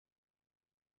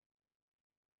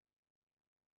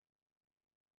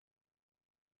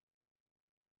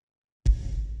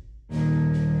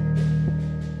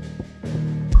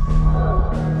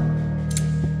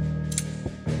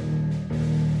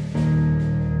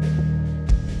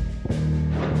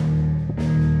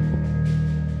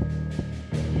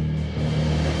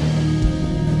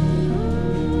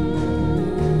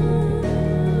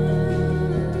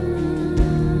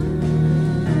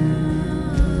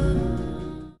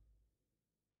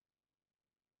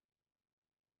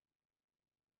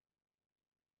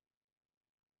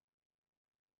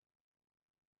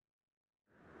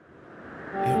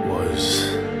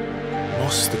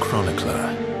chronicler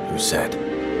who said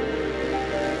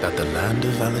that the land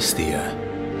of Valisthea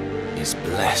is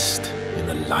blessed in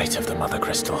the light of the Mother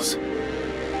Crystals.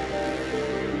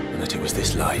 And that it was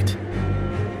this light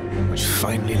which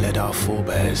finally led our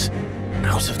forebears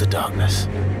out of the darkness.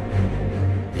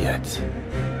 Yet,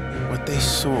 what they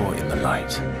saw in the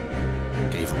light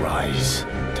gave rise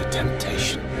to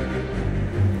temptation.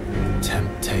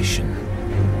 Temptation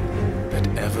that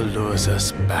ever lures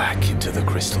us back into the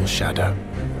crystal shadow.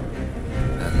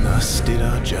 And thus did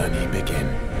our journey begin.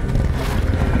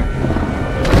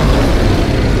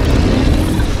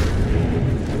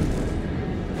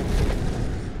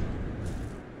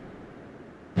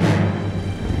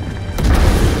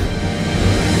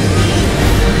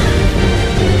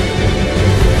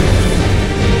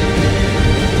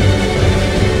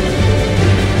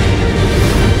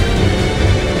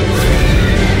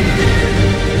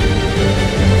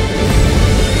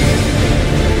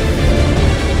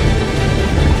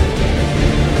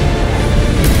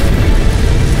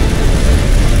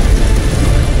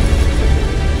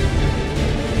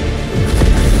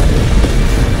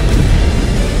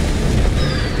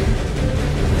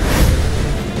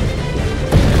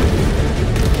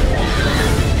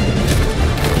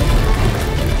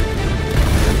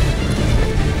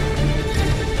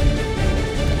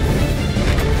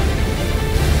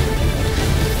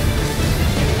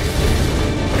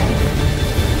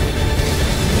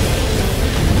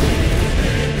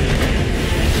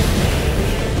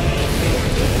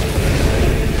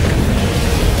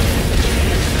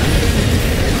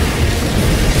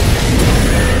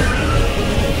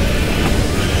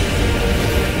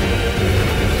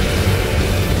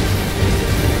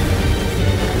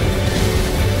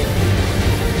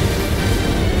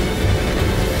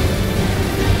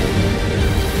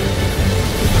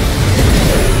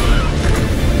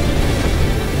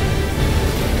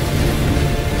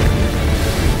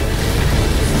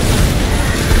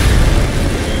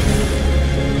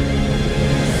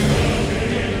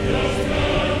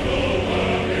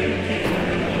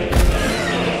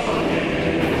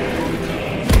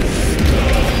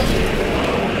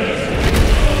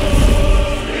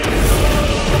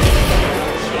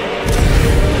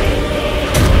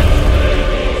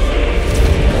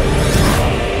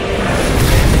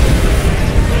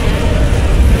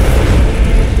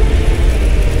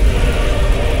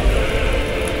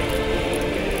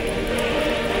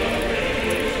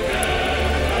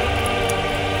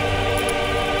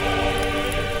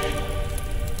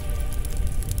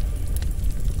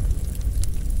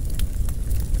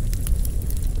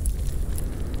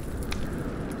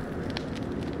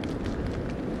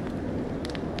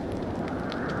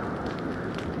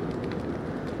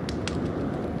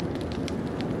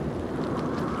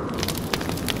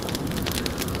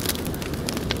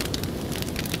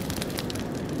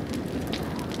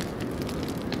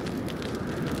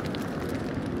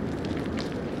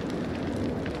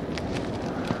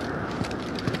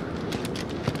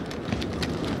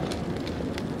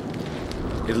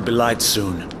 It'll be light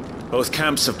soon. Both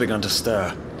camps have begun to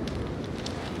stir.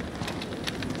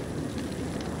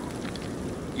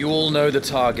 You all know the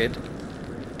target.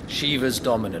 Shiva's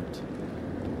dominant.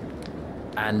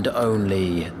 And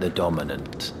only the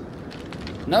dominant.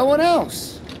 No one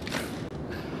else?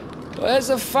 Where's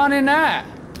the fun in that?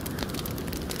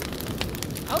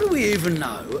 How do we even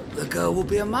know the girl will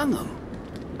be among them?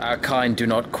 Our kind do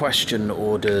not question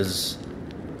orders.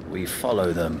 We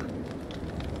follow them.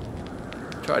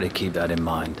 Try to keep that in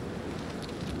mind.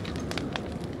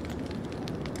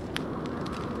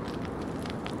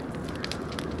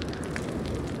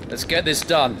 Let's get this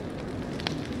done.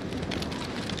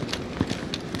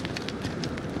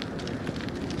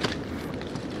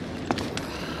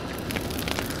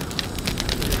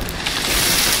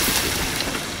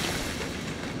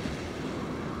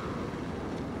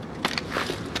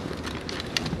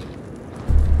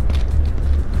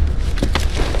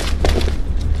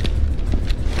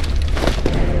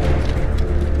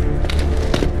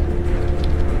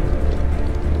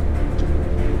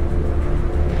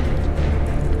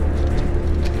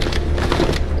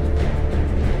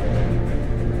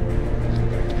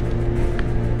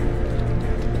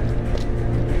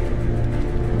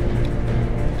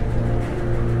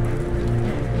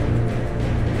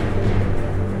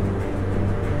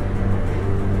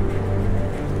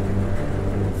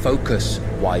 Focus,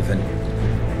 Wyvern.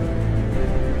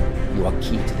 You are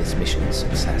key to this mission's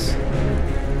success.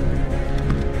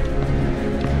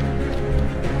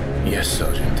 Yes,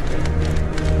 Sergeant.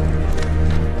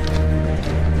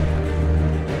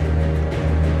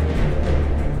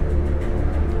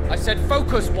 I said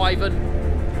focus, Wyvern.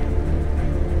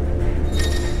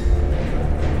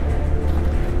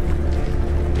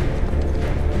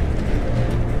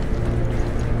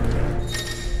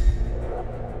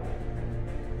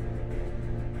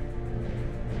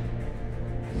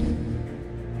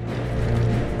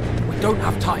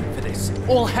 this,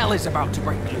 all hell is about to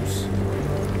break loose.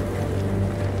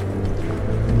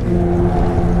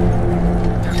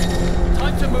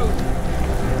 Time to move.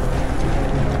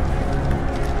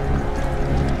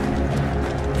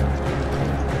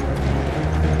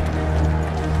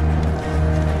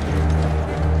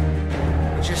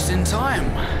 Just in time.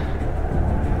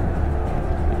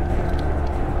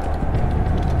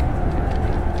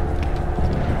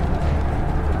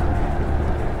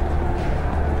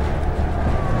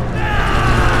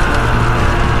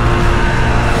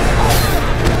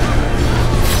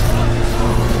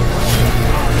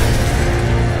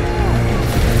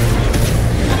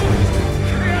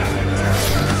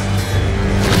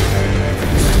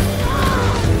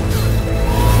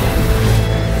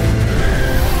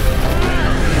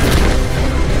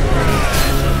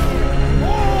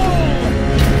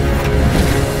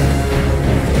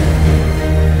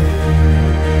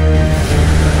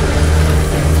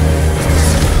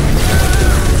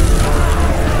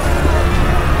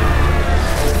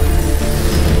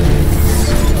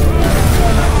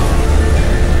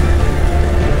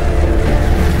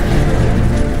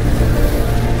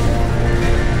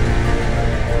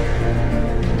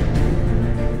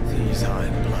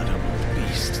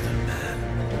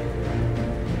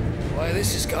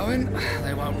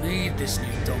 They won't need this new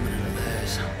dominant of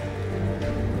theirs.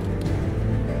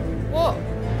 What?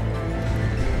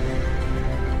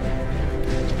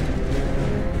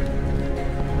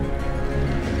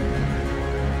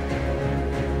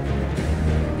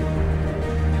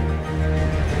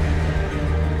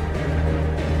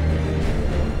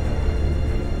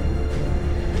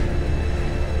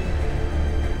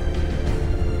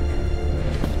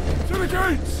 To the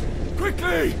gates!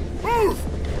 Quickly! Move!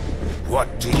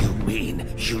 What do you mean,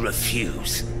 you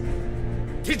refuse?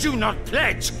 Did you not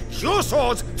pledge your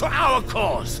swords to our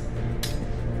cause?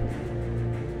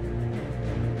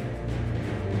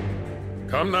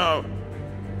 Come now.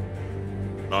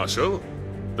 Marshal,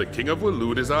 the King of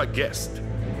Waloed is our guest.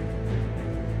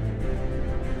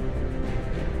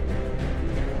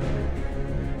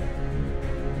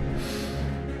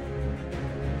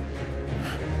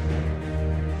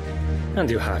 And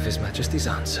you have His Majesty's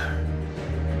answer.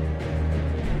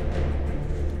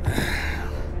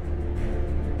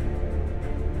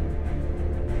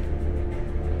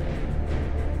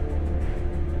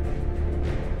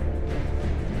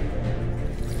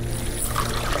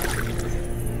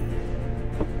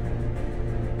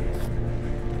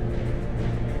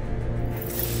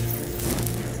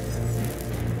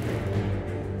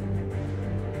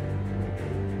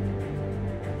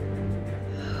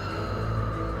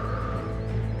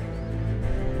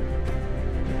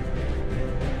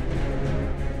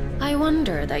 I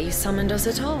wonder that you summoned us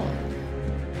at all.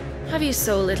 Have you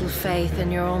so little faith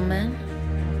in your own men?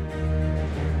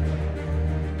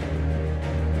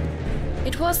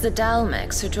 It was the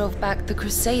Dalmex who drove back the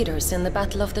Crusaders in the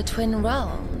Battle of the Twin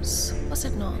Realms, was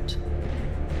it not?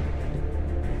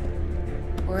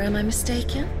 Or am I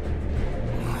mistaken?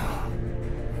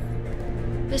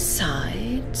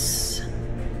 Besides,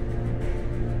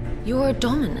 your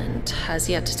dominant has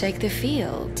yet to take the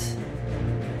field.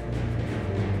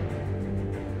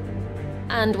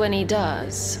 And when he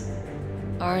does,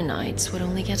 our knights would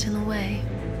only get in the way.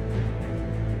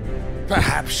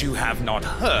 Perhaps you have not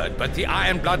heard, but the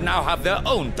Ironblood now have their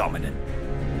own dominant.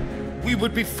 We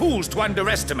would be fools to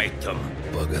underestimate them.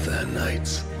 Bugger their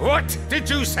knights. What did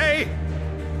you say?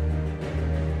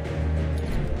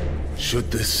 Should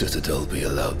this citadel be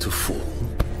allowed to fall,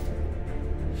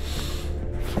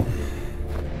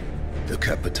 the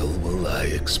capital will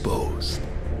lie exposed.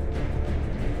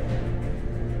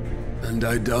 And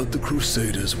I doubt the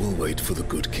Crusaders will wait for the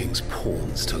good king's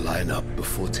pawns to line up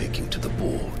before taking to the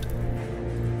board.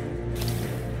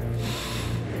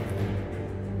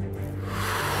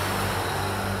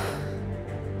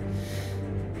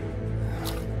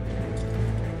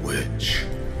 Which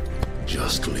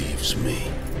just leaves me.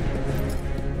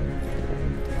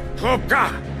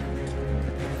 Hoka!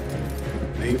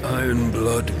 The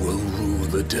Ironblood will rue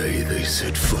the day they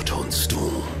set foot on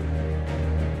Storm.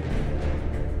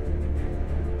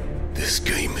 This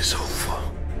game is over.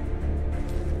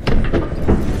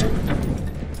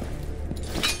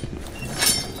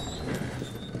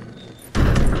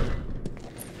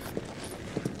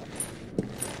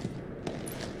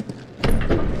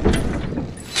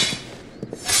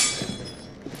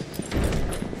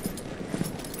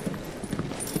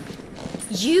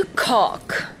 You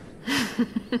cock!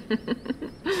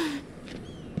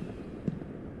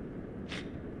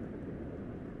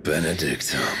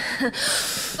 Benedicta.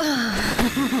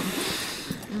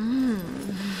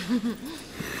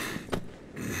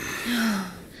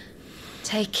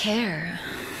 Take care.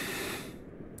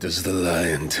 Does the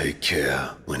lion take care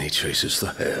when he chases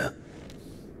the hare?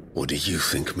 Or do you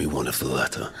think me one of the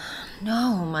latter?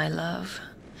 No, my love.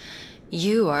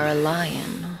 You are a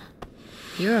lion.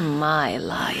 You're my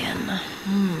lion.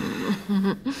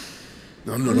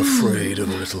 I'm not afraid of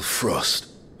a little frost,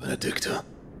 Benedicta.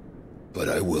 But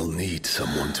I will need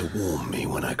someone to warm me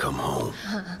when I come home.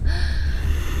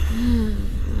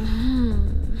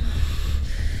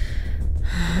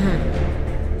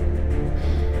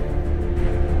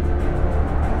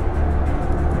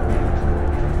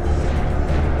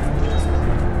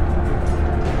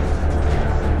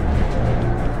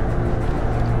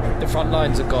 The front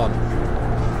lines are gone.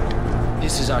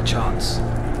 This is our chance.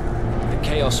 The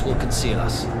chaos will conceal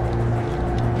us.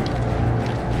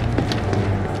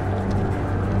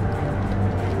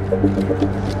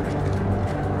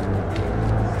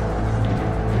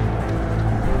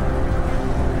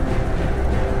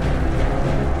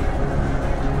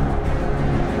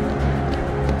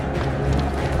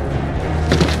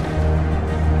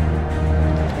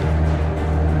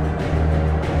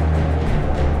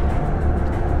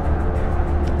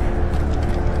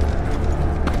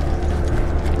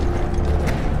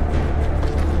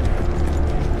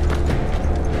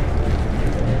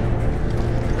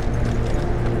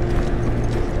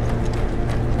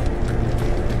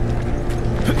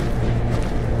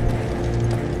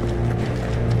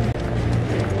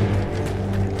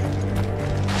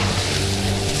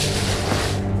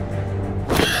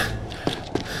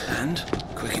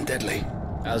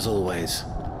 As always.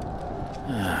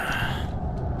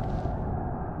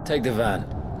 Take the van.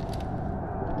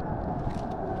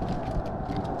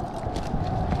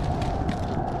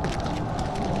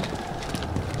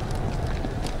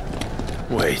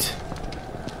 Wait.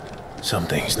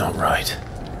 Something's not right.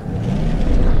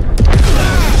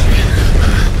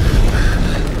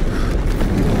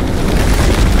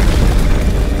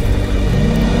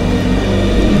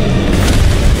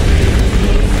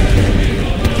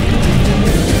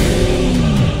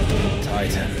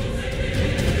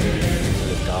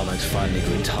 Finally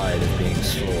grew tired of being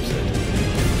slaughtered.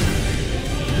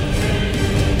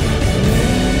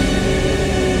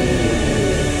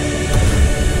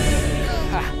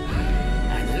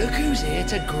 And look who's here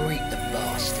to greet the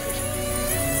bastard.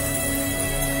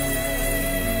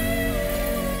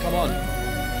 Come on.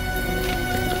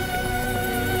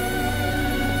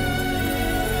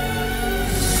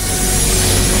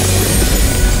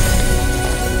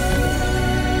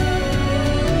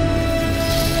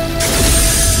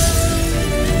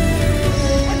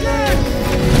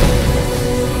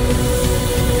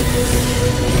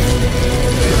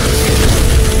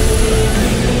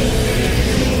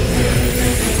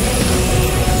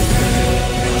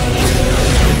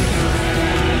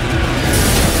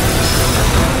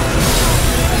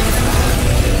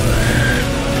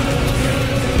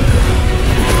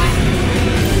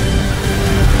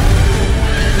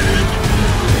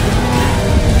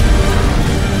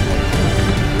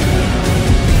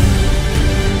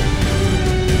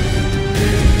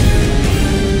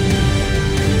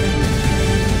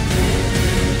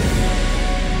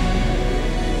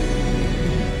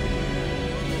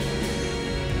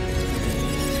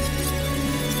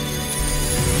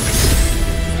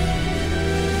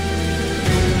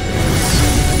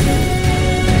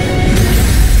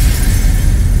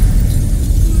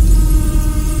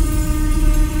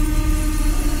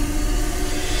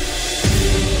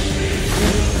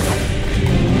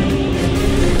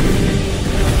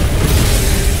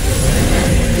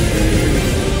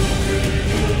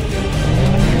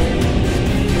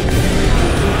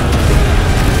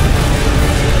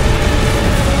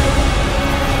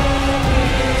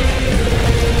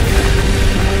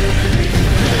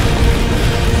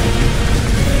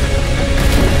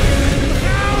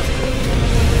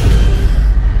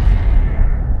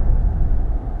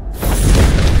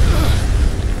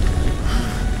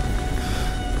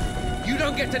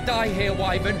 To die here,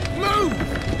 Wyvern. Move!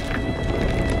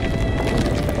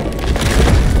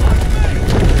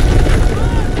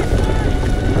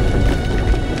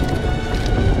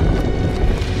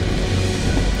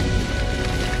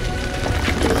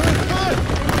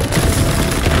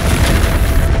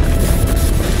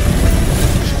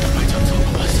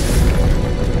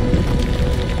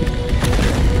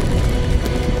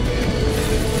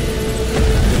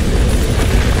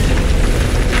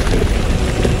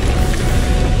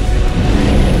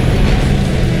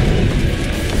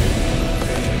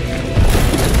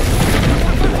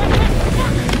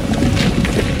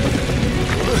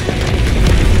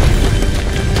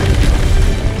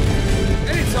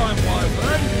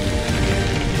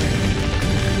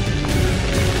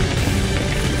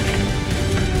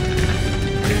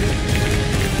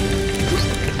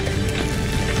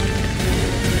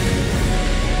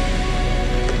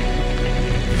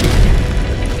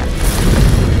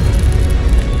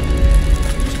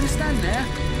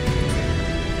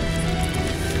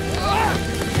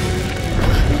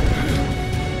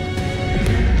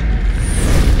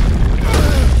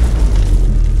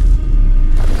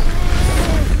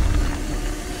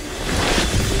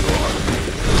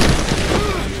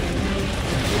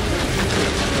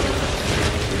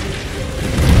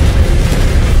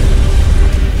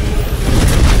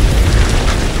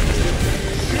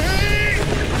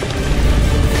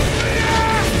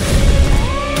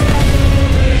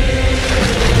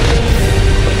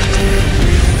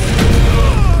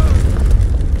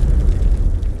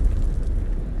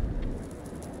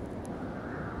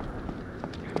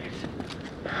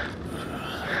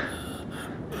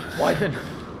 Wyvern!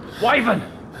 Wyvern!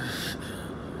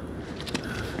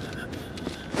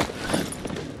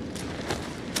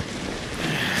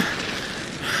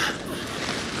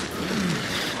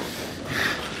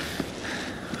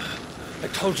 I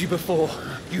told you before,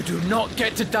 you do not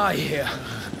get to die here.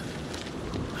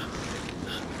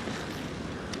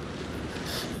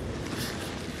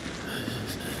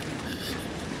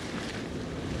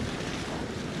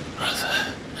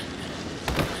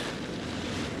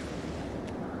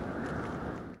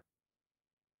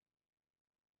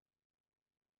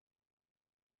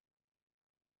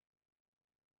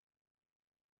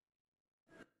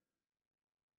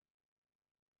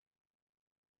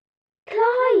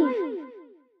 Clive!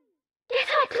 Get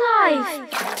up, Clive!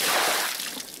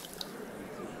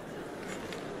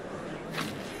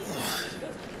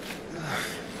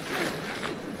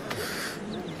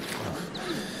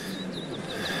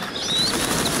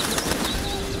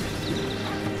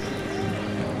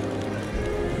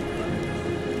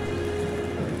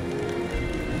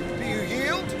 Do you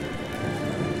yield?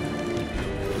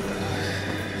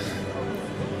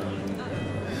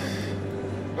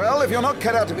 Well, if you're not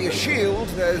cut out to be a shield,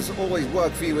 there's always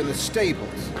work for you in the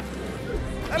stables.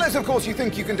 Unless, of course, you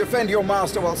think you can defend your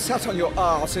master while sat on your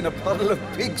arse in a puddle of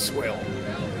pig swill.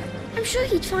 I'm sure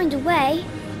he'd find a way.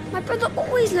 My brother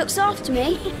always looks after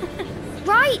me.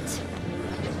 Right?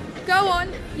 Go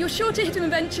on. You're sure to hit him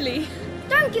eventually.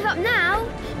 Don't give up now.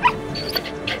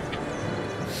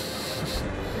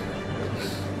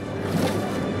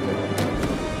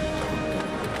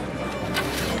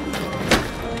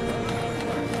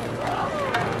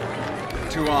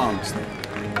 Two arms, then.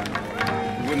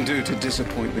 It wouldn't do to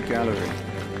disappoint the gallery.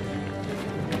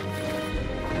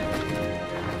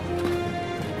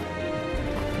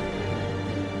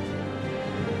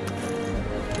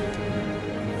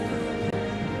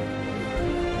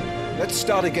 Let's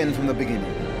start again from the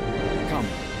beginning. Come,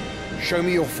 show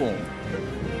me your form.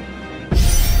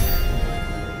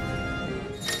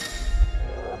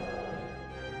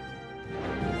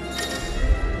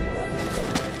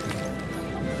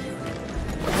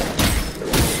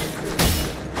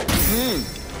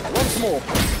 Once more.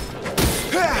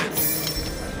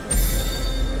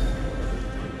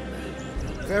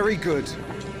 Very good.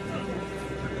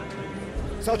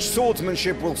 Such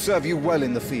swordsmanship will serve you well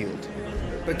in the field.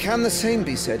 But can the same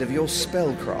be said of your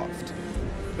spellcraft?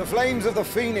 The flames of the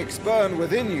Phoenix burn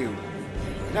within you.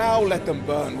 Now let them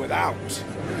burn without.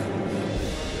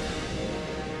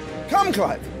 Come,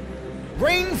 Clive.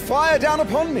 Rain fire down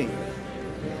upon me.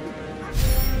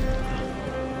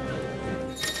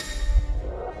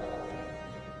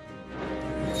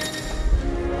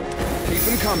 Keep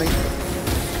them coming.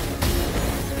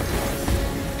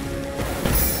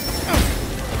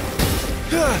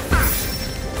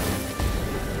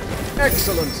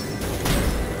 Excellent.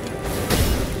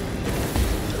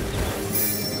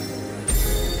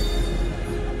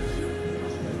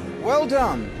 Well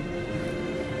done.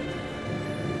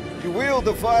 You wield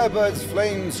the Firebird's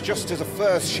flames just as a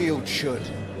first shield should.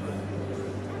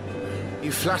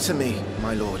 You flatter me,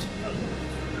 my lord.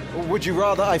 Or would you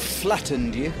rather I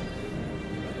flattened you?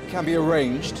 Can be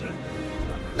arranged.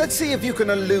 Let's see if you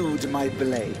can elude my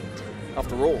blade.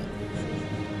 After all,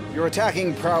 your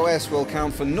attacking prowess will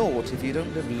count for naught if you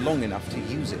don't live long enough to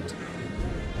use it.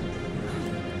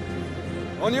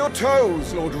 On your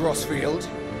toes, Lord Rossfield.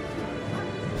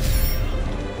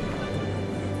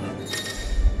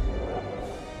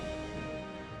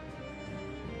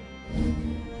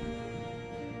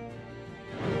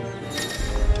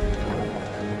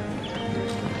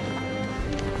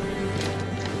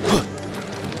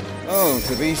 Oh,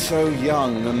 to be so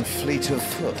young and fleet of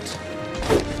foot.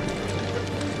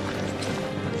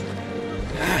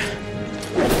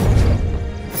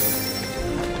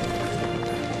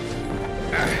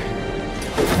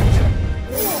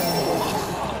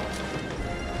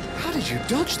 How did you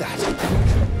dodge that?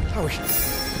 Oh,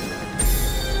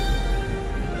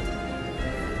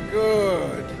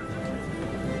 good.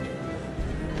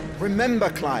 Remember,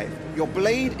 Clive, your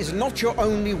blade is not your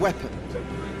only weapon.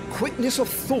 Quickness of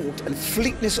thought and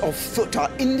fleetness of foot are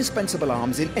indispensable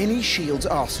arms in any shield's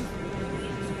arsenal.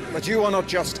 But you are not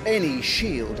just any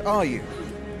shield, are you?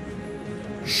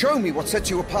 Show me what sets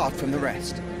you apart from the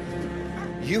rest.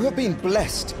 You have been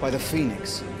blessed by the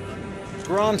Phoenix,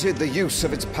 granted the use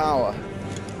of its power.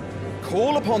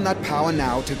 Call upon that power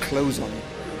now to close on it.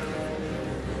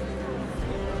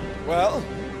 Well,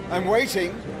 I'm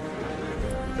waiting.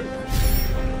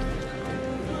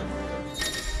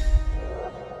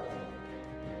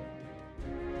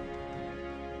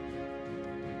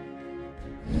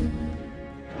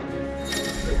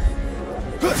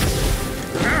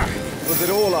 Would that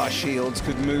all our shields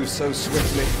could move so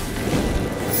swiftly.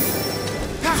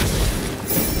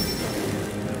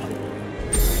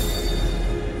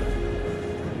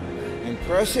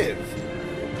 Impressive.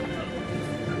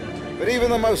 But even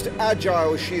the most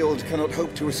agile shield cannot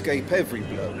hope to escape every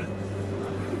blow.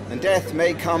 And death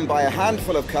may come by a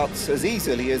handful of cuts as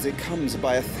easily as it comes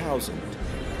by 1,000.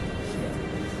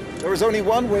 There is only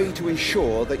one way to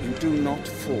ensure that you do not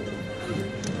fall.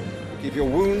 Keep your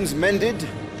wounds mended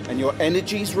and your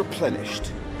energies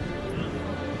replenished.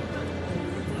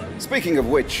 Speaking of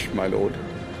which, my lord,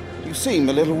 you seem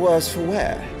a little worse for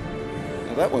wear.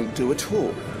 Now that won't do at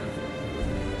all.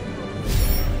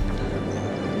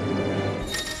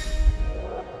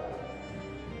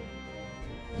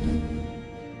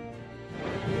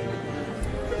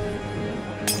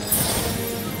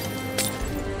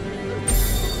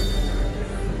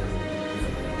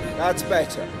 That's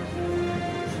better.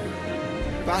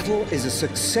 Battle is a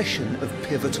succession of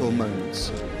pivotal moments,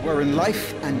 wherein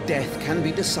life and death can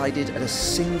be decided at a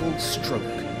single stroke.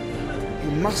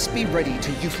 You must be ready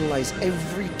to utilize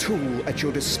every tool at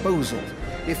your disposal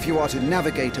if you are to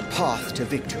navigate a path to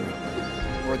victory,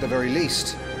 or at the very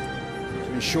least,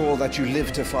 to ensure that you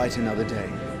live to fight another day.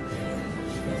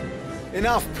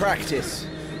 Enough practice.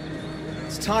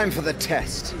 It's time for the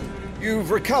test. You've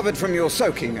recovered from your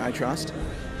soaking, I trust?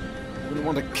 Wouldn't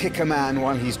want to kick a man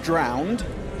while he's drowned.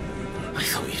 I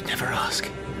thought you'd never ask.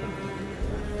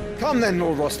 Come then,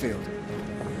 Lord Rosfield.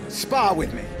 Spar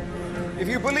with me. If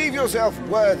you believe yourself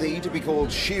worthy to be called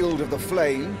Shield of the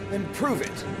Flame, then prove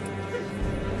it.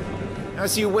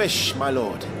 As you wish, my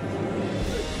lord.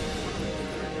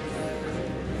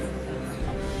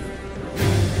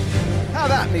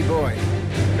 Have at me, boy.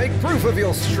 Make proof of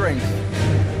your strength.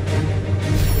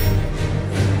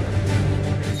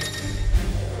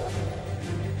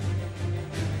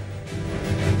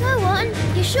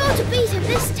 You're sure to beat him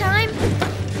this time.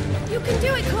 You can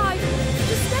do it, Clive.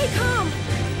 Just stay calm.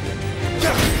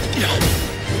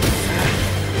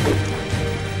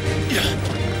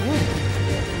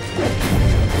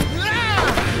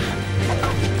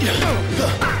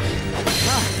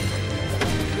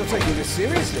 You're taking this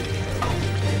seriously.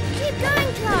 Keep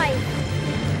going, Clive.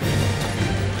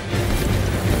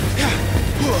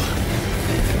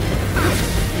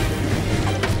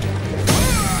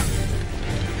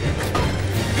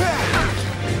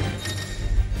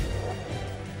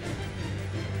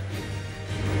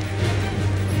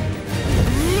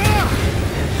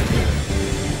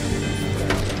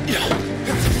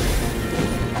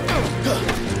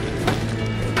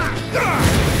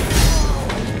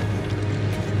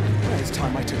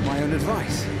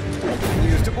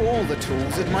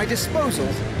 Tools at my disposal.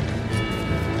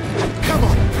 Come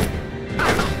on!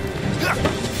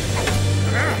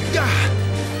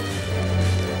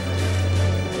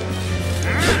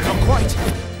 Not quite.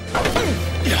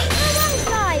 Come on,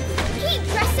 Clive! Keep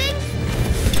pressing!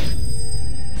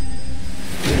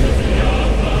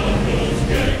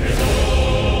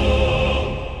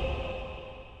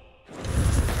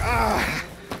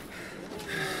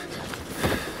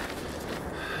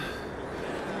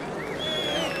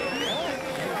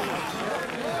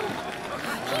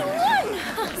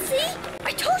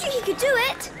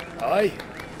 Aye.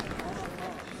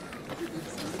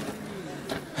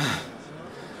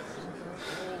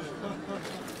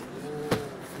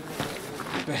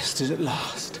 Bested at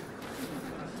last.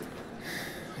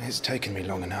 It's taken me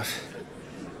long enough.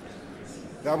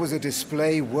 That was a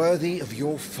display worthy of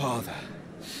your father.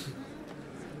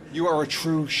 You are a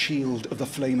true Shield of the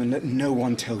Flame, and let no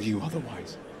one tell you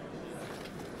otherwise.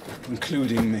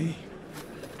 Including me.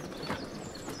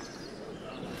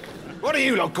 What are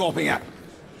you lot gawping at?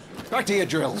 Back to your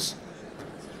drills.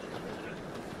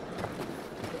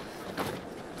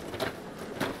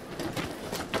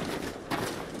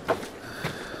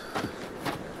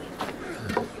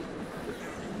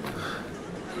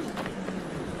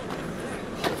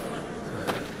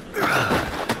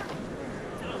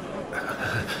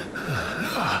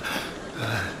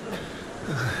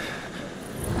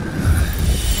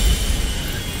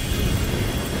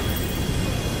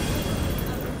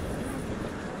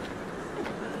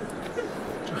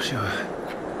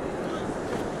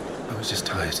 I was just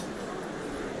tired.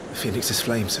 The Phoenix's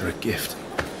flames are a gift.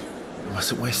 I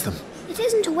mustn't waste them. It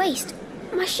isn't a waste.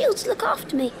 My shields look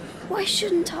after me. Why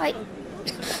shouldn't I?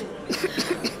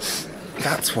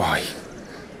 That's why.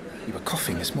 You were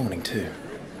coughing this morning too.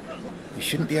 You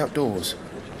shouldn't be outdoors.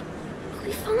 I'll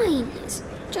be fine. It's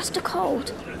just a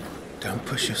cold. Don't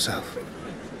push yourself.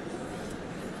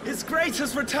 His Grace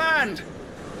has returned!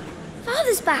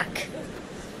 Father's back.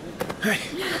 Hey.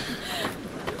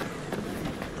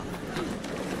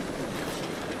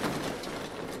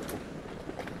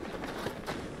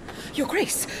 Your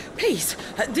Grace, please,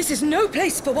 this is no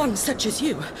place for one such as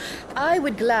you. I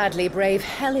would gladly brave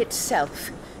hell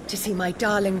itself to see my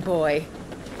darling boy.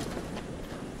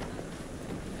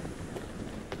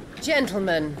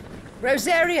 Gentlemen,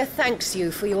 Rosaria thanks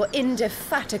you for your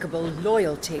indefatigable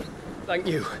loyalty. Thank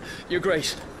you, Your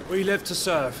Grace. We live to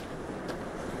serve.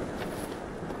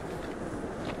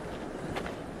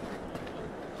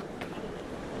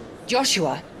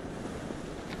 Joshua!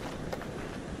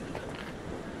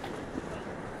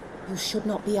 You should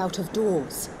not be out of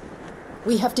doors.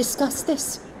 We have discussed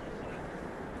this.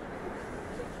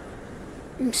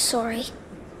 I'm sorry.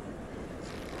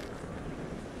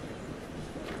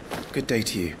 Good day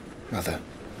to you, Mother.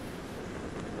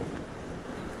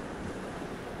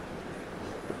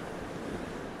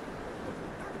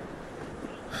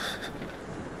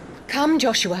 Come,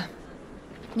 Joshua.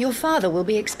 Your father will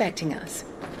be expecting us.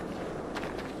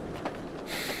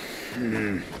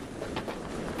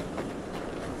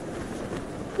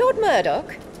 Lord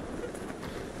Murdoch?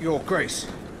 Your Grace.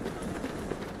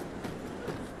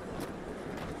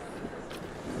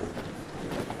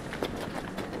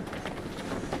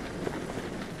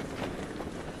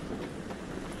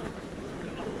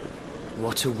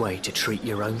 What a way to treat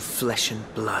your own flesh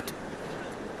and blood.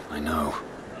 I know.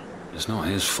 It's not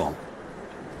his fault.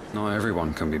 Not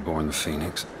everyone can be born the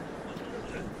Phoenix.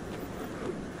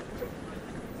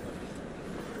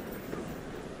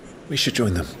 We should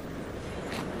join them.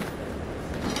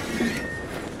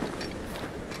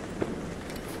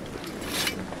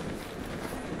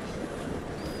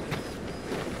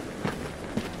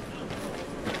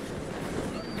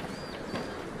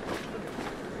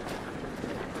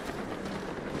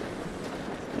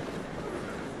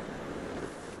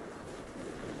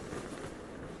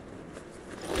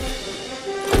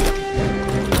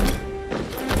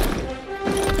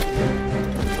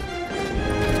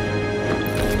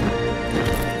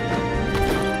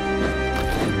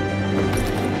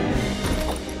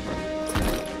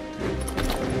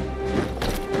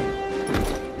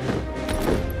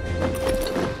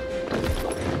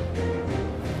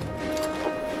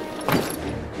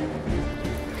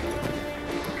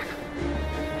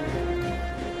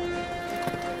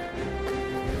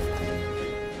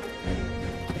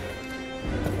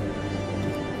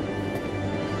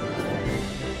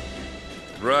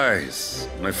 Rise,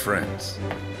 my friends.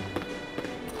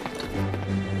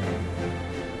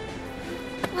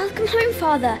 Welcome home,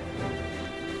 Father.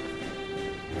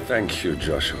 Thank you,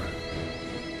 Joshua.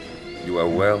 You are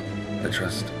well, I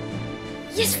trust?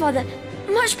 Yes, Father.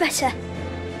 Much better.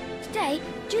 Today,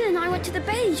 Jill and I went to the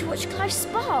bailey to watch Clive's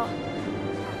spa.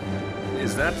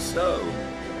 Is that so?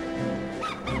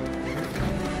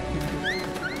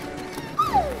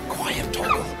 Quiet,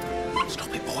 Toggle.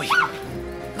 Stop it, boy.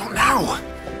 Not now!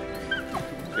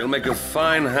 You'll make a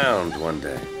fine hound one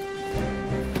day.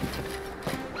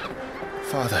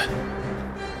 Father.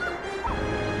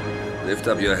 Lift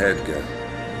up your head, girl.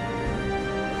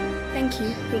 Thank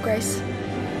you, Your Grace.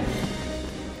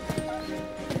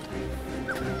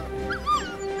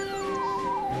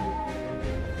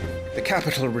 The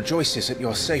capital rejoices at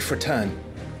your safe return,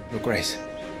 Your Grace.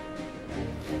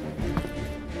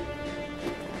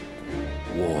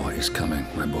 War is coming,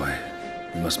 my boy.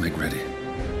 We must make ready.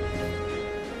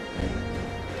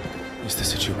 Is the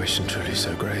situation truly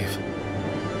so grave?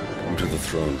 Come to the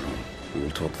throne room. We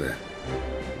will talk there.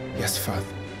 Yes, Father.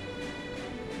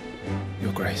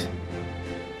 Your Grace.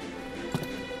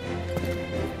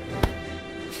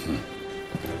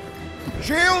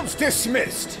 Shields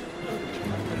dismissed.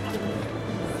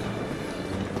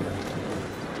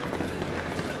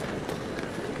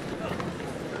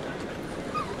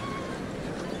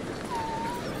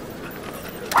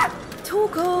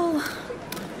 Torgal!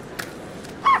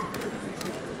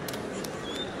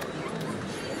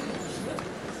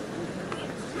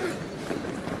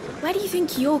 Where do you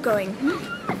think you're going?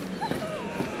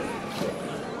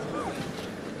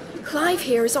 Clive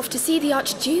here is off to see the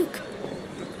Archduke.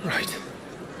 Right.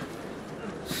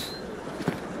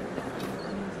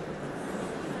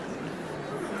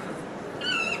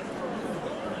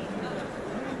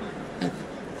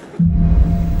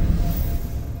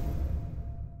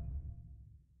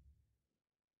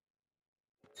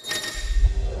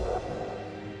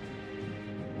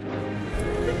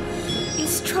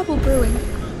 Is trouble brewing?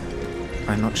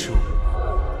 I'm not sure.